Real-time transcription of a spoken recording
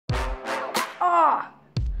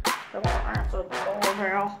Come on, answer the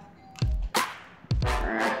doorbell.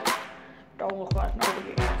 Don't look like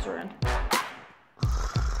nobody answering.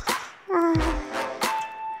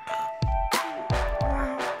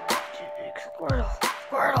 Squirtle,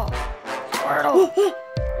 Squirtle, Squirtle.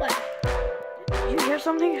 What? Did you hear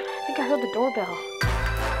something? I think I heard the doorbell.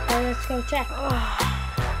 Let's go check.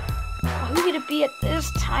 Who could it be at this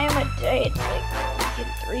time of day? It's like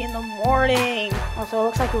 3 in the morning. Also, it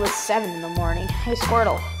looks like it was 7 in the morning. Hey,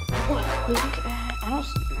 Squirtle. What? I don't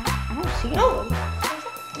see anybody.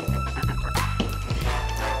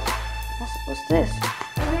 What's this?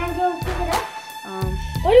 I'm gonna go pick it up.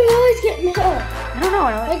 Why do I you always get mail? don't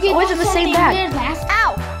know. It's always in the same bag.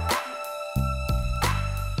 Ow!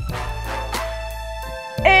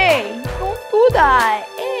 Hey, don't do that.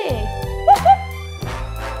 Hey.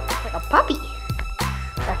 Like a puppy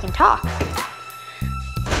that can talk.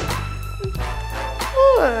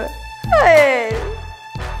 Hey.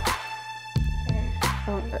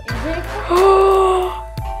 Here's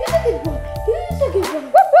a good one. Here's a good one.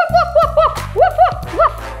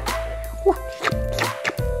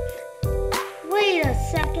 Wait a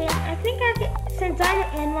second. I think since I'm an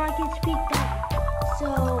animal, I can speak that.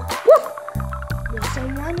 So, there's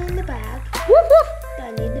someone in the bag that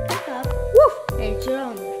I need to pick up. And it's your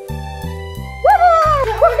owner.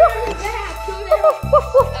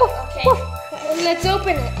 Okay. Let's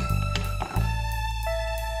open it.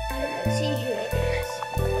 Let's see who it is.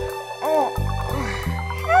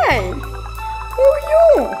 Hey, who are you?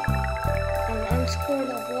 I'm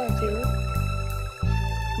Squirtle. Who are you?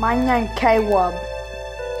 My name's Caleb.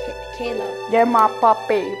 Caleb. You're my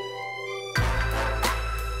puppy.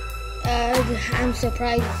 I'm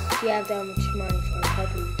surprised you have that much money for a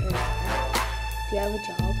puppy. Do you have a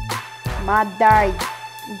job? My dad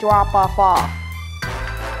drop off.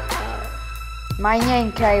 My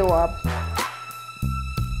name's Caleb.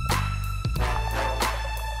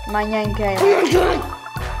 My name's Caleb. Oh my god!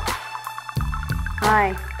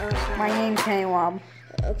 Hi, my name's Caleb.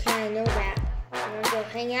 Okay, I know that. You wanna go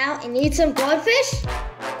hang out and eat some goldfish?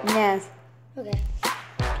 Yes. Okay.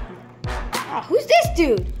 Who's this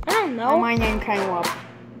dude? I don't know. My name's Caleb.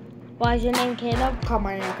 Why is your name Caleb? Call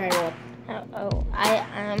my name Caleb.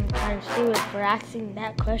 I'm kind of stupid for asking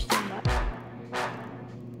that question, but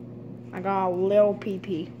I got a little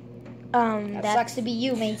pee-pee. That sucks to be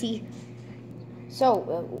you, matey. So,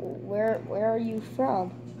 where are you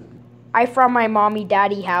from? I from my mommy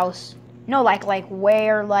daddy house. No, like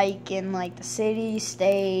where, like in like the city,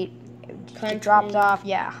 state, Country. dropped off,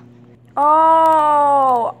 yeah.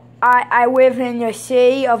 Oh, I live in the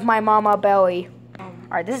city of my mama belly.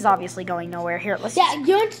 All right, this is obviously going nowhere. Here, let's you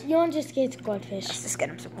want to just get some goldfish. let's just get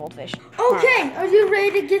him some goldfish. Okay, are you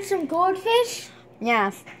ready to get some goldfish?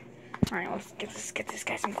 Yes. All right, let's get this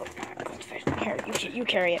guy some goldfish. Here, you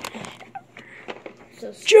carry it.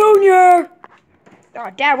 So, Junior! Oh,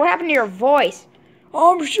 Dad, what happened to your voice?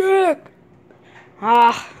 I'm sick.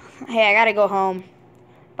 Hey, I gotta go home.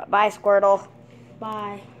 Bye, Squirtle.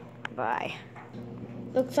 bye. Bye.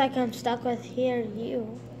 Looks like I'm stuck with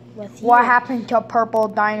you. What happened to Purple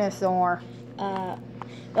Dinosaur?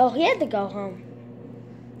 Well, he had to go home.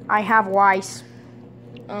 I have lice.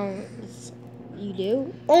 You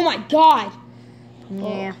do? Oh my god!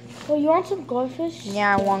 Yeah. Oh, you want some goldfish?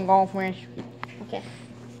 Yeah, I want goldfish. Okay.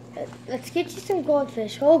 Let's get you some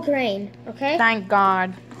goldfish, whole grain, okay? Thank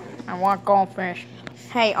God. I want goldfish.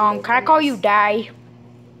 Hey, can I call you Daddy?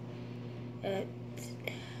 Fine.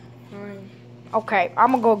 Okay,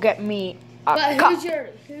 I'm gonna go get me a But cup.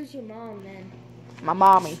 who's your mom then? My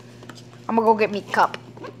mommy. I'm gonna go get me a cup.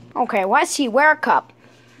 Okay, let's see. Where a cup?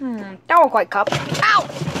 Don't look like cup. Ow!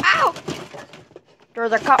 Ow!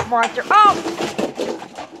 There's a cup monster. Oh!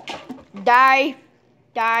 Die.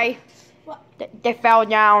 What? They fell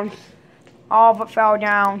down. All of it fell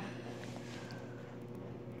down.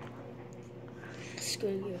 Screw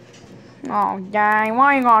you. Oh, Dai,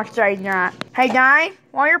 why are you gonna say that? Hey, Dai,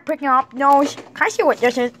 while you're picking up those, can I see what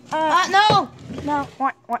this is? No!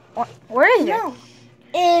 What is it? No.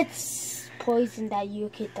 It's poison that you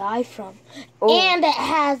could die from. Oh. And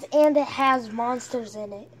it has monsters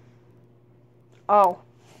in it. Oh.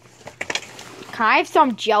 Can I have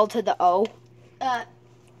some gel to the O? I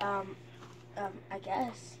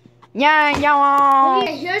guess. Yeah, yellow.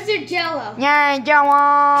 Okay, here's your jello. Yeah,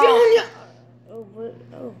 yellow. Junior!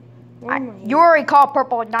 You already called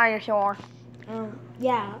Purple Dinosaur.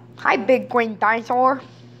 Yeah. Hi, Big Green Dinosaur.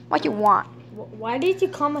 What you want? Why did you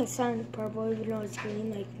call my son Purple even though it's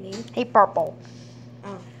green like me? Hey, Purple.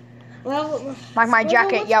 Oh. Well, Like my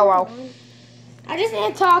jacket, what's yellow. going on? I just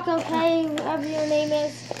need to talk, okay? Whatever your name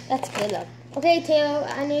is. That's Caleb. Okay, Taylor,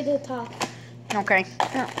 I need to talk. Okay.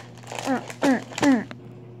 Yeah, I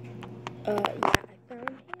found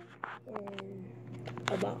him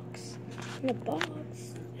in a box. In a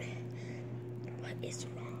box? What is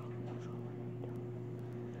wrong?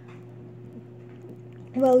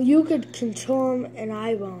 Well, you could control him and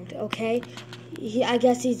I won't, okay? I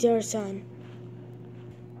guess he's your son.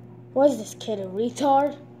 What is this kid, a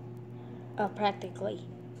retard? Oh, practically.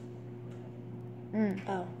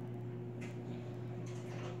 Oh.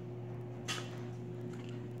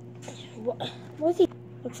 What is he?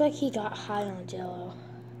 Looks like he got high on Jello.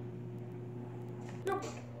 No,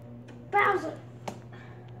 Bowser.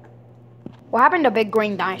 What happened to Big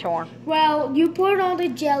Green Dinosaur? Well, you poured all the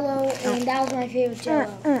Jello, and that was my favorite Jello.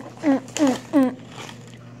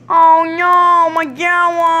 Oh no, my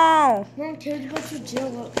Jello! No one cares about your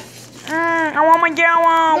Jello. I want my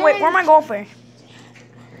Jello. No, Wait, where's my goldfish?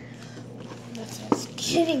 That's what I was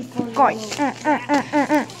kidding for you. Guys.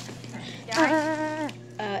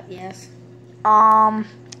 Yes.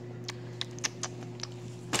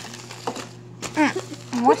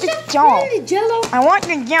 What's the Jello? Jello? I want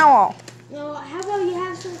the Jello. No, how about you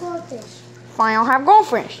have some goldfish? Fine, I'll have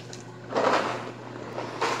goldfish.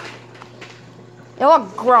 They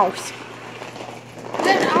look gross.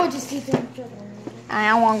 Then I'll just eat them. I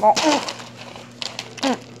don't want to go.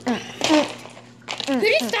 Could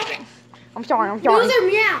you stop it? I'm sorry. Those are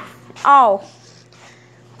meow. Oh.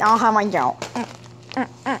 I don't have my Jello.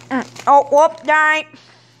 Oh, whoop, dang.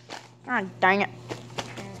 God dang it.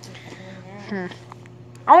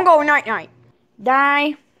 I want to go night-night.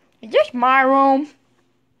 Die. Is this my room?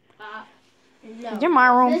 No. Is it my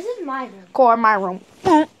room? This is my room. Go in my room.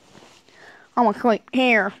 I want to sleep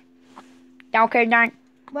here. That okay, Dang?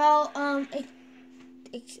 Well,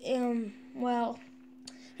 well,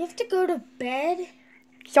 you have to go to bed.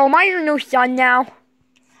 So am I your new son now?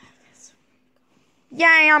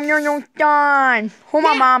 Yay, I'm your new son. Who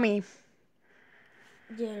my mommy?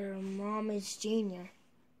 Your mom is Junior.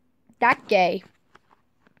 That's gay.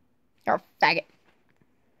 You're a faggot.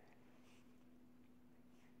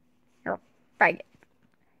 You're a faggot.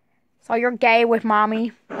 So you're gay with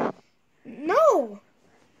mommy? No.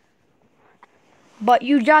 But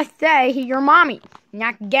you just say he's your mommy,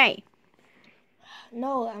 not gay.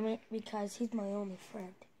 No, I mean because he's my only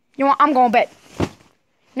friend. You know what? I'm going to bed.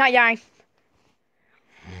 Night, guys.